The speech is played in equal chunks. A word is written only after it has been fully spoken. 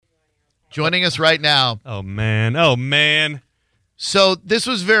joining us right now. Oh, man. So this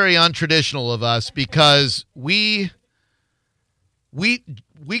was very untraditional of us because we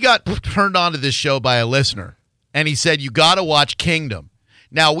got turned on to this show by a listener, and he said, you got to watch Kingdom.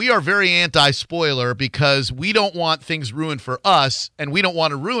 Now, we are very anti-spoiler because we don't want things ruined for us, and we don't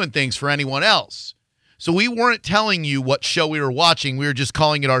want to ruin things for anyone else. So we weren't telling you what show we were watching. We were just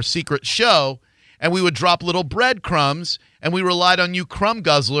calling it our secret show, and we would drop little breadcrumbs, and we relied on you crumb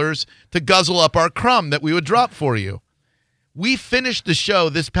guzzlers to guzzle up our crumb that we would drop for you. We finished the show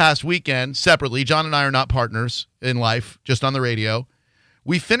this past weekend separately. John and I are not partners in life, just on the radio.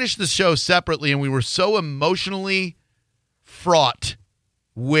 We finished the show separately, and we were so emotionally fraught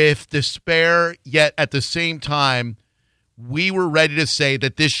with despair, yet at the same time, we were ready to say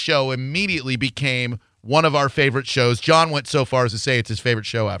that this show immediately became one of our favorite shows. John went so far as to say it's his favorite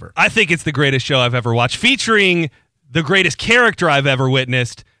show ever. I think it's the greatest show I've ever watched, featuring the greatest character I've ever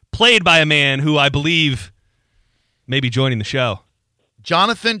witnessed, played by a man who I believe may be joining the show.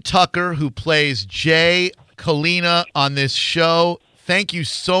 Jonathan Tucker, who plays Jay Kalina on this show. Thank you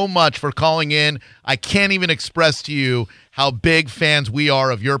so much for calling in. I can't even express to you how big fans we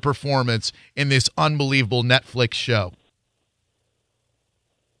are of your performance in this unbelievable Netflix show.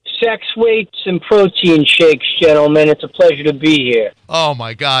 Sex, weights, and protein shakes, gentlemen. It's a pleasure to be here. Oh,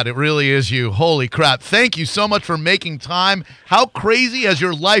 my God. It really is you. Holy crap. Thank you so much for making time. How crazy has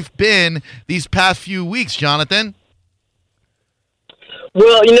your life been these past few weeks, Jonathan?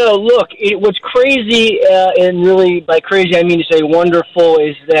 Well, look, what's crazy, and really by crazy I mean to say wonderful,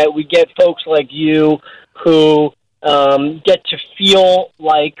 is that we get folks like you who get to feel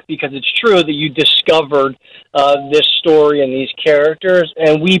like, because it's true, that you discovered this story and these characters,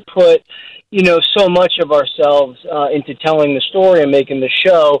 and we put, so much of ourselves into telling the story and making the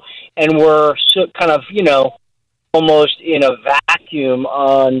show, and we're so kind of, almost in a vacuum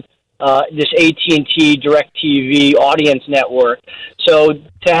on this AT&T DirecTV audience network. So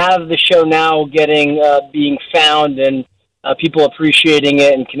to have the show now being found and people appreciating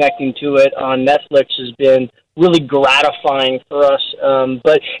it and connecting to it on Netflix has been really gratifying for us.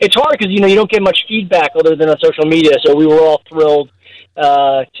 But it's hard because, you don't get much feedback other than on social media. So we were all thrilled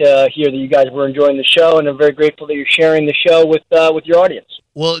to hear that you guys were enjoying the show, and I'm very grateful that you're sharing the show with your audience.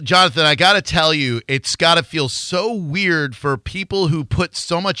 Well, Jonathan, I got to tell you, it's got to feel so weird for people who put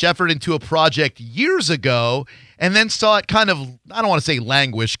so much effort into a project years ago and then saw it kind of, I don't want to say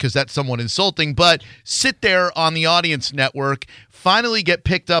languish because that's somewhat insulting, but sit there on the audience network, finally get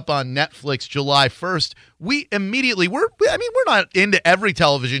picked up on Netflix July 1st. We're not into every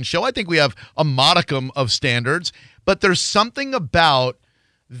television show. I think we have a modicum of standards, but there's something about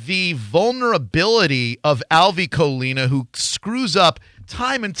the vulnerability of Alvy Kolina, who screws up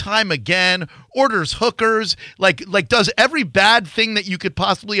time and time again, orders hookers, like does every bad thing that you could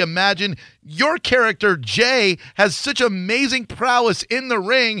possibly imagine. Your character, Jay, has such amazing prowess in the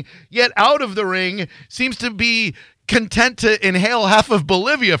ring, yet out of the ring seems to be content to inhale half of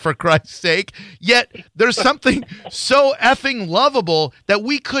Bolivia, for Christ's sake. Yet there's something so effing lovable that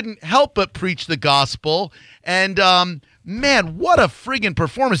we couldn't help but preach the gospel. And man, what a friggin'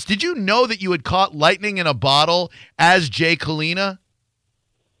 performance. Did you know that you had caught lightning in a bottle as Jay Kalina?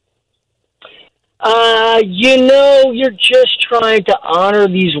 You're just trying to honor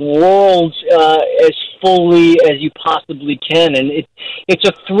these worlds as fully as you possibly can, and it's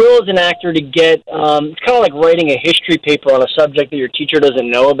a thrill as an actor to get. It's kind of like writing a history paper on a subject that your teacher doesn't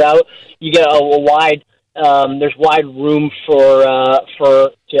know about. You get there's wide room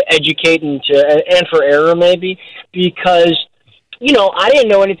to educate and for error maybe, because I didn't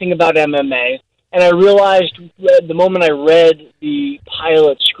know anything about MMA, and I realized the moment I read the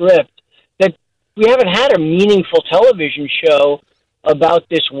pilot script that we haven't had a meaningful television show about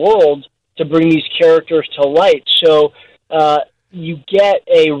this world to bring these characters to light. So you get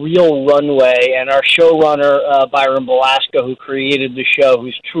a real runway, and our showrunner, Byron Belasco, who created the show,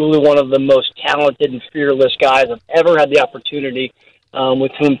 who's truly one of the most talented and fearless guys I've ever had the opportunity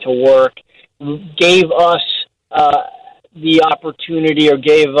with whom to work, gave us the opportunity, or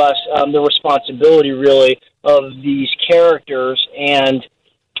gave us the responsibility, really, of these characters. And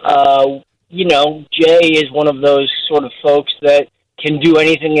Jay is one of those sort of folks that can do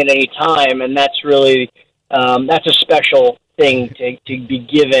anything at any time, and that's really that's a special thing to be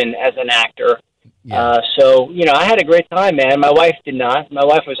given as an actor. Yeah. I had a great time, man. My wife did not. My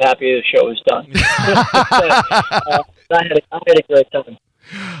wife was happy the show was done. I had a great time.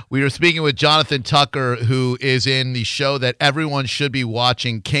 We were speaking with Jonathan Tucker, who is in the show that everyone should be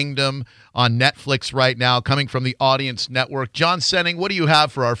watching, Kingdom, on Netflix right now, coming from the Audience Network. John Senning, what do you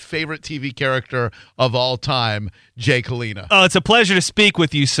have for our favorite TV character of all time, Jay Kalina? Oh, it's a pleasure to speak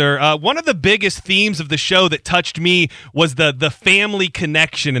with you, sir. One of the biggest themes of the show that touched me was the family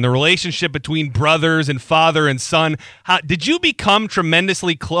connection and the relationship between brothers and father and son. Did you become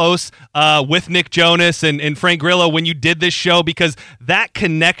tremendously close with Nick Jonas and Frank Grillo when you did this show? Because that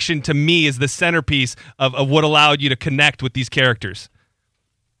connection to me is the centerpiece of what allowed you to connect with these characters.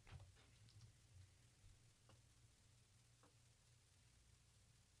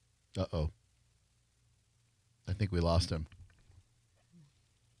 Uh-oh. I think we lost him.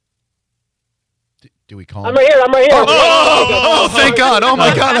 Do we call him? I'm right here. Oh, thank God. Oh,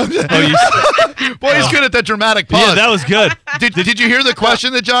 my God. Boy, he's good at that dramatic pause. Yeah, that was good. Did you hear the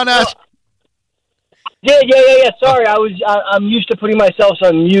question that John asked? Yeah. Sorry, I'm used to putting myself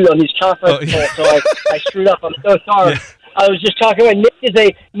on mute on these conference calls, so I screwed up. I'm so sorry. Yeah. I was just talking about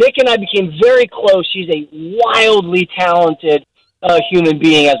Nick and I became very close. He's a wildly talented human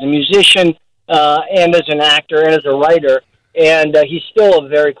being as a musician and as an actor and as a writer, and he's still a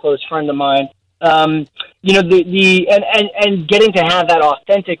very close friend of mine. And getting to have that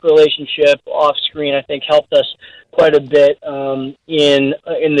authentic relationship off screen, I think, helped us quite a bit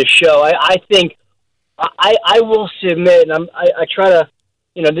in the show. I think I will submit, and I try to,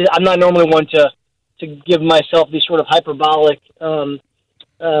 I'm not normally one to give myself these sort of hyperbolic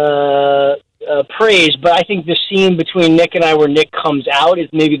praise, but I think the scene between Nick and I where Nick comes out is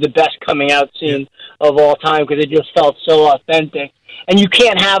maybe the best coming out scene of all time, because it just felt so authentic. And you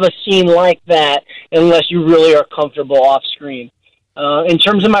can't have a scene like that unless you really are comfortable off screen. In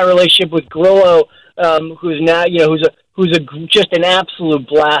terms of my relationship with Grillo, who's now, who's just an absolute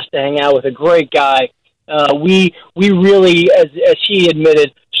blast to hang out with, a great guy. We really, as he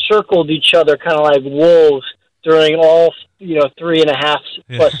admitted, circled each other kind of like wolves during all 3.5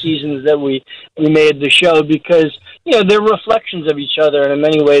 plus seasons that we made the show, because they're reflections of each other, and in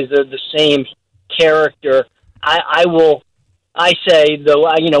many ways they're the same character. I say, though,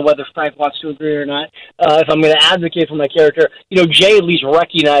 whether Frank wants to agree or not, if I'm going to advocate for my character, Jay at least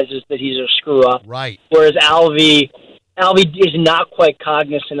recognizes that he's a screw up, right? Whereas Alvy is not quite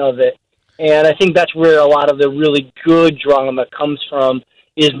cognizant of it, and I think that's where a lot of the really good drama comes from,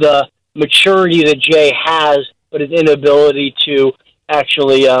 is the maturity that Jay has, but his inability to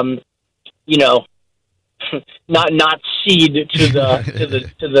actually, not cede to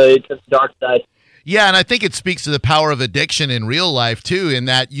the dark side. Yeah, and I think it speaks to the power of addiction in real life, too, in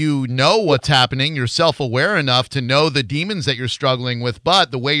that you know what's happening. You're self-aware enough to know the demons that you're struggling with,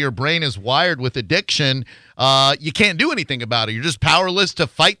 but the way your brain is wired with addiction, you can't do anything about it. You're just powerless to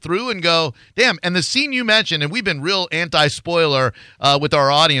fight through and go, damn. And the scene you mentioned, and we've been real anti-spoiler with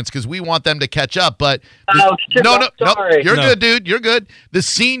our audience because we want them to catch up, but no, you're good, dude. You're good. The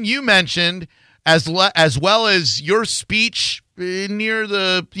scene you mentioned, as well as your speech near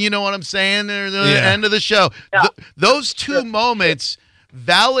the, you know what I'm saying, near the end of the show. Yeah. Those two moments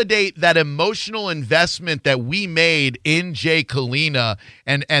validate that emotional investment that we made in Jay Kalina,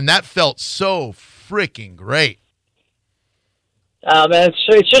 and that felt so freaking great. Man,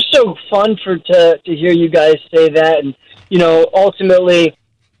 it's just so fun to hear you guys say that, and ultimately,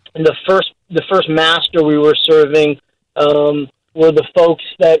 the first master we were serving were the folks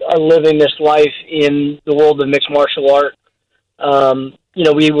that are living this life in the world of mixed martial art.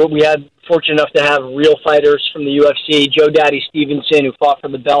 We had fortunate enough to have real fighters from the UFC. Joe Daddy Stevenson, who fought for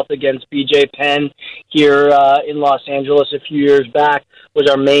the belt against BJ Penn here in Los Angeles a few years back, was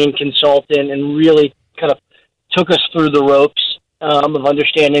our main consultant and really kind of took us through the ropes of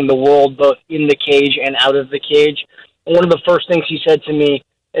understanding the world both in the cage and out of the cage. And one of the first things he said to me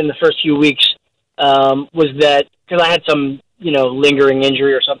in the first few weeks was that, because I had some lingering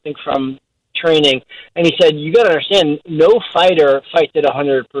injury or something from training, and he said, you got to understand, no fighter fights at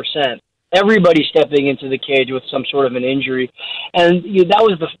 100%. Everybody's stepping into the cage with some sort of an injury, and that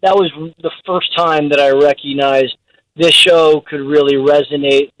was the first time that I recognized this show could really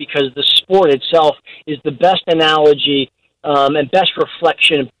resonate, because the sport itself is the best analogy and best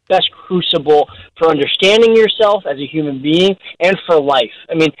reflection, best crucible for understanding yourself as a human being and for life.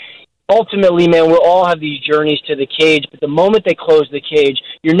 I mean, ultimately, man, we all have these journeys to the cage, but the moment they close the cage,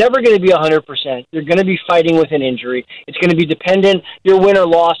 you're never going to be 100%. You're going to be fighting with an injury. It's going to be dependent. Your win or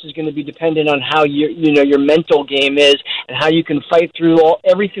loss is going to be dependent on how your mental game is and how you can fight through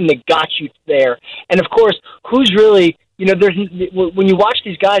everything that got you there. And of course, who's really, when you watch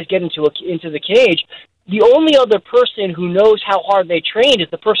these guys get into the cage, the only other person who knows how hard they trained is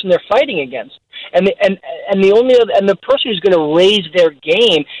the person they're fighting against. And the person who's going to raise their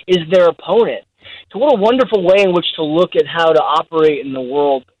game is their opponent. So what a wonderful way in which to look at how to operate in the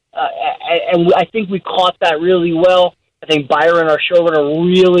world and I think we caught that really well. I think Byron, our showrunner,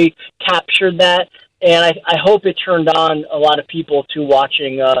 really captured that. And I hope it turned on a lot of people to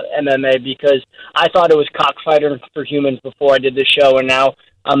watching MMA, because I thought it was Cockfighter for Humans before I did this show, and now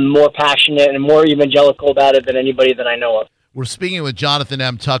I'm more passionate and more evangelical about it than anybody that I know of. We're speaking with Jonathan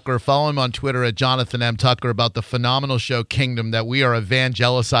M. Tucker. Follow him on Twitter at Jonathan M. Tucker about the phenomenal show Kingdom that we are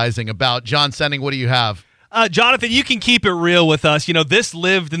evangelizing about. John Senning, what do you have? Jonathan, you can keep it real with us. You know, this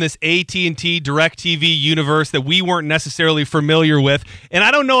lived in this AT&T DirecTV universe that we weren't necessarily familiar with, and I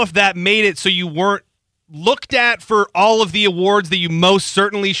don't know if that made it so you weren't looked at for all of the awards that you most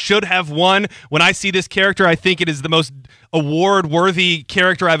certainly should have won. When I see this character, I think it is the most award-worthy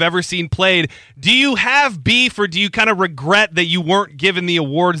character I've ever seen played. Do you have beef, or do you kind of regret that you weren't given the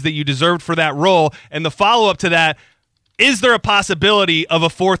awards that you deserved for that role? And the follow-up to that, is there a possibility of a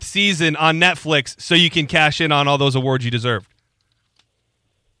fourth season on Netflix so you can cash in on all those awards you deserved?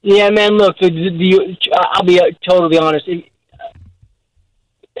 Yeah, man, look, I'll be totally honest.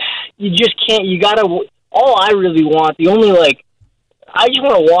 You just can't, you got to, all I really want, I just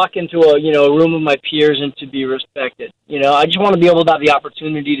want to walk into a room of my peers and to be respected. I just want to be able to have the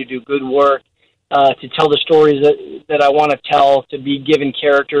opportunity to do good work, to tell the stories that I want to tell, to be given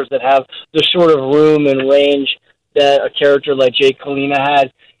characters that have the sort of room and range that a character like Jake Kalina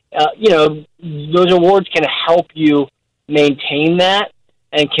had. Those awards can help you maintain that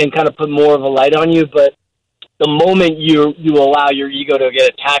and can kind of put more of a light on you, but the moment you allow your ego to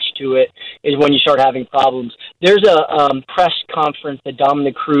get attached to it is when you start having problems. There's a press conference that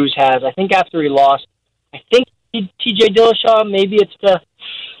Dominic Cruz has, I think after he lost, I think TJ Dillashaw, maybe I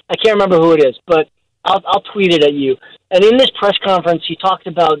can't remember who it is, but I'll tweet it at you. And in this press conference, he talked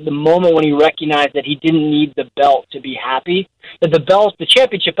about the moment when he recognized that he didn't need the belt to be happy, that the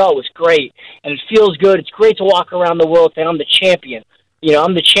championship belt was great, and it feels good. It's great to walk around the world saying, I'm the champion.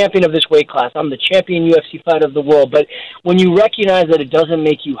 I'm the champion of this weight class. I'm the champion UFC fighter of the world. But when you recognize that it doesn't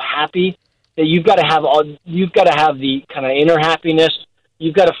make you happy, that you've got to have the kind of inner happiness.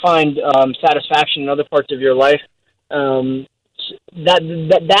 You've got to find satisfaction in other parts of your life. That's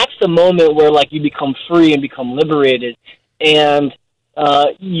the moment where you become free and become liberated. And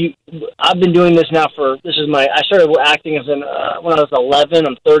I've been doing this now I started acting when I was 11.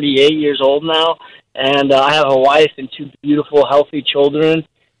 I'm 38 years old now. And I have a wife and two beautiful, healthy children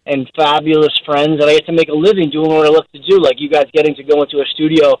and fabulous friends. And I get to make a living doing what I love to do, like you guys getting to go into a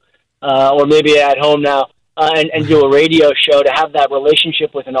studio or maybe at home now and do a radio show, to have that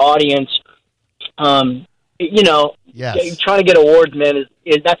relationship with an audience. Yes. Trying to get awards, man,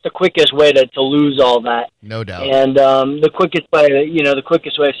 that's the quickest way to lose all that. No doubt. And the quickest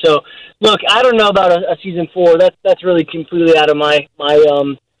way. So, look, I don't know about a season 4. That's really completely out of my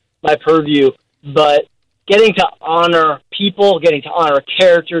purview. But getting to honor people, getting to honor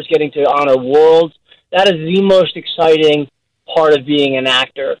characters, getting to honor worlds, that is the most exciting part of being an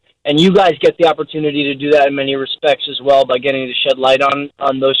actor. And you guys get the opportunity to do that in many respects as well, by getting to shed light on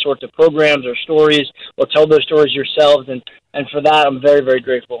those sorts of programs or stories, or tell those stories yourselves. And for that, I'm very, very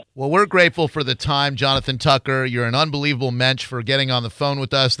grateful. Well, we're grateful for the time, Jonathan Tucker. You're an unbelievable mensch for getting on the phone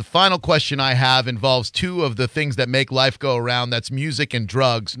with us. The final question I have involves two of the things that make life go around. That's music and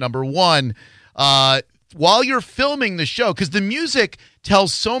drugs. Number one, while you're filming the show, because the music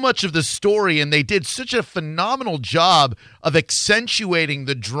tells so much of the story, and they did such a phenomenal job of accentuating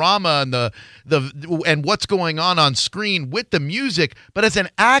the drama and what's going on screen with the music. But as an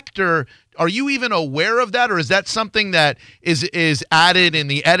actor, are you even aware of that, or is that something that is added in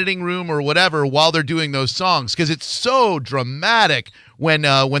the editing room or whatever while they're doing those songs? Because it's so dramatic when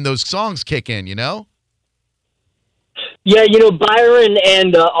those songs kick in, Yeah, Byron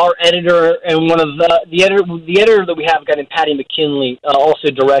and our editor, and one of the editor that we have, a guy named Patty McKinley, also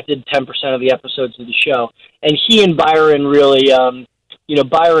directed 10% of the episodes of the show. And he and Byron really,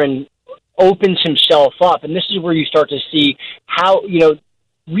 Byron opens himself up, and this is where you start to see how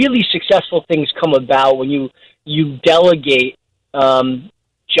really successful things come about when you delegate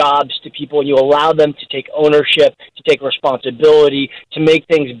jobs to people, and you allow them to take ownership, to take responsibility, to make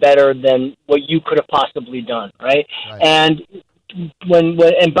things better than what you could have possibly done, right? And when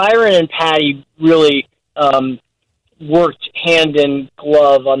Byron and Patty really worked hand in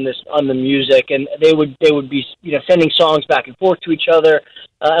glove on the music, and they would be sending songs back and forth to each other.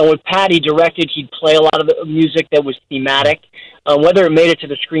 And when Patty directed, he'd play a lot of the music that was thematic. Whether it made it to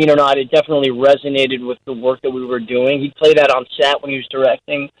the screen or not, it definitely resonated with the work that we were doing. He'd play that on set when he was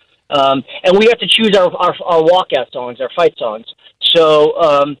directing. And we had to choose our walkout songs, our fight songs. So,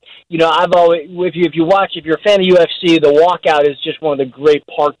 I've always, if you're a fan of UFC, the walkout is just one of the great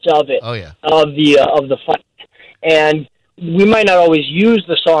parts of it. Oh, yeah. Of the fight. And we might not always use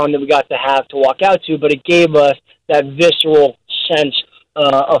the song that we got to have to walk out to, but it gave us that visceral sense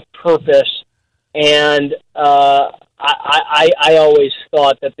of purpose. And I always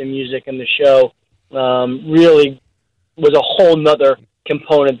thought that the music in the show really was a whole nother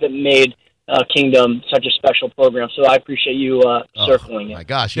component that made Kingdom such a special program. So I appreciate you circling it. My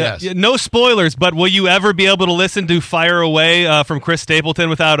gosh, yes. Yeah, no spoilers, but will you ever be able to listen to Fire Away from Chris Stapleton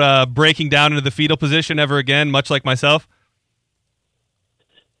without breaking down into the fetal position ever again, much like myself?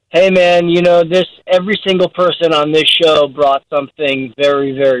 Hey, man, every single person on this show brought something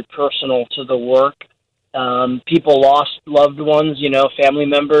very, very personal to the work. People lost loved ones, family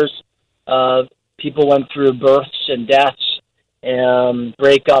members. People went through births and deaths,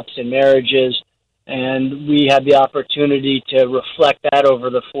 breakups and marriages, and we had the opportunity to reflect that over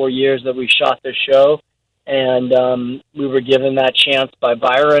the 4 years that we shot this show. And we were given that chance by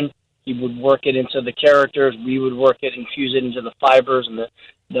Byron. He would work it into the characters. We would work it, infuse it into the fibers and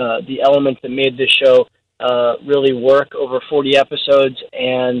the elements that made this show really work over 40 episodes.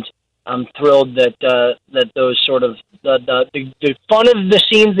 And I'm thrilled that those sort of the fun of the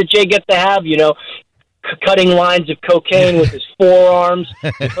scenes that Jay gets to have, cutting lines of cocaine with his forearms,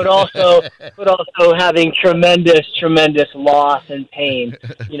 but also having tremendous loss and pain.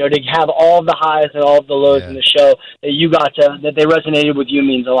 To have all the highs and all the lows in the show that they resonated with you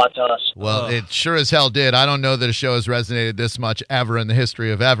means a lot to us. Well, it sure as hell did. I don't know that a show has resonated this much ever in the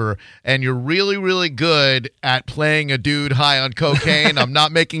history of ever. And you're really, really good at playing a dude high on cocaine. I'm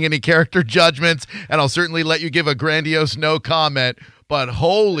not making any character judgments, and I'll certainly let you give a grandiose no comment. But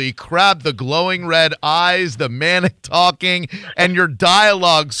holy crap, the glowing red eyes, the manic talking, and your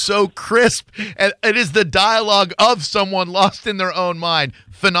dialogue so crisp. And it is the dialogue of someone lost in their own mind.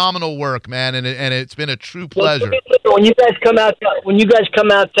 Phenomenal work, man, and it's been a true pleasure. When you guys come out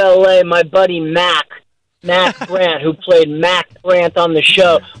to LA, my buddy Mac Grant, who played Mac Grant on the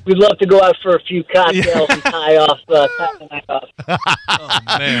show, we'd love to go out for a few cocktails and tie the night off.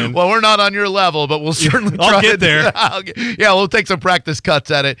 Oh, man. Well, we're not on your level, but we'll certainly try I'll get there. Yeah, we'll take some practice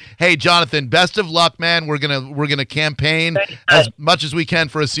cuts at it. Hey, Jonathan, best of luck, man. We're gonna campaign as much as we can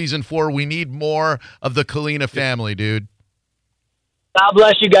for a season 4. We need more of the Kalina family, dude. God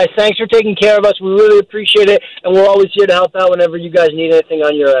bless you guys. Thanks for taking care of us. We really appreciate it, and we're always here to help out whenever you guys need anything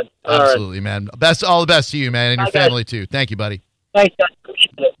on your end. Absolutely, man. All the best to you, man, and your family too. Thank you, buddy. Thanks, guys.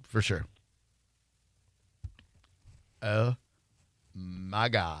 Appreciate it. For sure. Oh my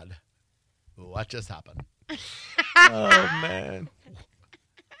God, what just happened? Oh, man.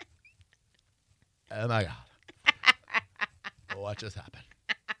 Oh my God, what just happened?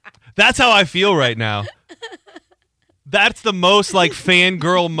 That's how I feel right now. That's the most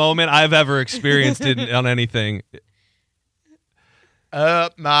fangirl moment I've ever experienced on anything. Oh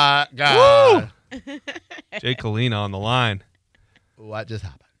my God. Woo! Jay Kalina on the line. What just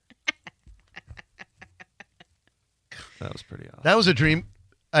happened? That was pretty awesome. That was a dream.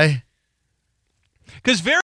 Because very